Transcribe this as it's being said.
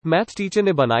Math teacher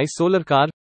ने बनाई solar car,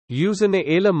 user ने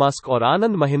एलन मस्क और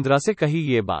आनंद महिंद्रा से कही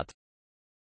ये बात।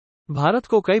 भारत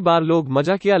को कई बार लोग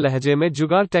मजाकिया लहजे में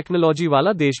जुगाड़ टेक्नोलॉजी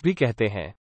वाला देश भी कहते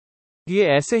हैं। ये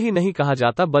ऐसे ही नहीं कहा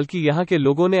जाता, बल्कि यहाँ के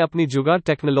लोगों ने अपनी जुगाड़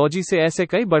टेक्नोलॉजी से ऐसे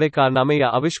कई बड़े कारनामे या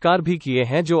आविष्कार भी किए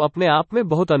हैं जो अपने आप में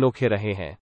बहुत अनोखे रहे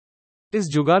हैं। इस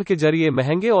जुगाड़ के जरिए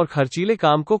महंगे और खर्चीले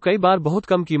काम को कई बार बहुत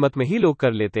कम कीमत में ही लोग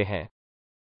कर लेते हैं।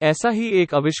 ऐसा ही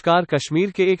एक आविष्कार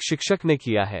कश्मीर के एक शिक्षक ने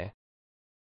किया है।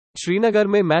 श्रीनगर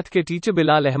में मैथ के टीचर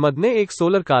बिलाल अहमद ने एक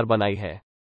सोलर कार बनाई है।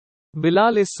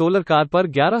 बिलाल इस सोलर कार पर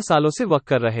 11 सालों से वर्क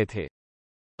कर रहे थे।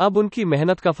 अब उनकी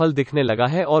मेहनत का फल दिखने लगा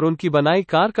है और उनकी बनाई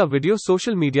कार का वीडियो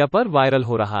सोशल मीडिया पर वायरल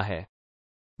हो रहा है।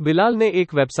 बिलाल ने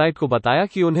एक वेबसाइट को बताया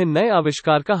कि उन्हें नए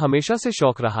आविष्कार का हमेशा से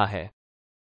शौक रहा है।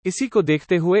 इसी को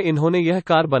देखते हुए इन्होंने यह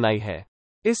कार बनाई है।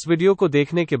 इस वीडियो को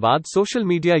देखने के बाद social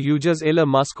media users Elon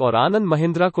Musk और आनंद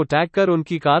महिंद्रा को टैग कर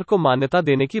उनकी कार को मान्यता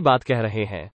देने की बात कह रहे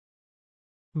हैं।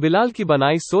 बिलाल की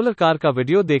बनाई सोलर कार का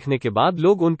वीडियो देखने के बाद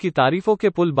लोग उनकी तारीफों के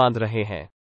पुल बांध रहे हैं।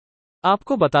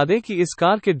 आपको बता दें कि इस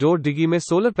कार के डोर डिग्गी में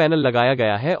सोलर पैनल लगाया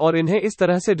गया है और इन्हें इस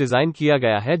तरह से डिजाइन किया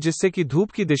गया है जिससे कि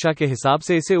धूप की दिशा के हिसाब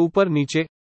से इसे ऊपर नीचे,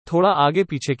 थोड़ा आगे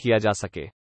पीछे किया जा सके।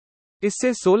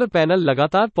 इससे सोलर पैनल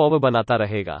लगातार पावर बनाता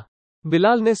रहेगा।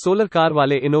 बिलाल ने सोलर कार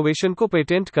वाले इनोवेशन को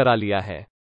पेटेंट करा लिया है।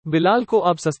 बिलाल को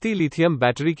अब सस्ती लिथियम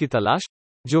बैटरी की तलाश,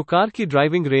 जो कार की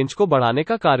ड्राइविंग रेंज को बढ़ाने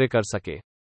का कार्य कर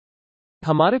सके।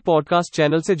 हमारे पॉडकास्ट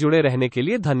चैनल से जुड़े रहने के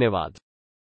लिए धन्यवाद।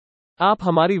 आप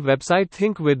हमारी वेबसाइट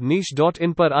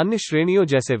thinkwithniche.in पर अन्य श्रेणियों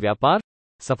जैसे व्यापार,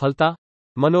 सफलता,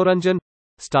 मनोरंजन,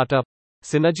 स्टार्टअप,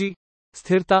 सिनर्जी,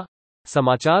 स्थिरता,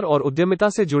 समाचार और उद्यमिता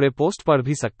से जुड़े पोस्ट पढ़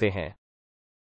भी सकते हैं।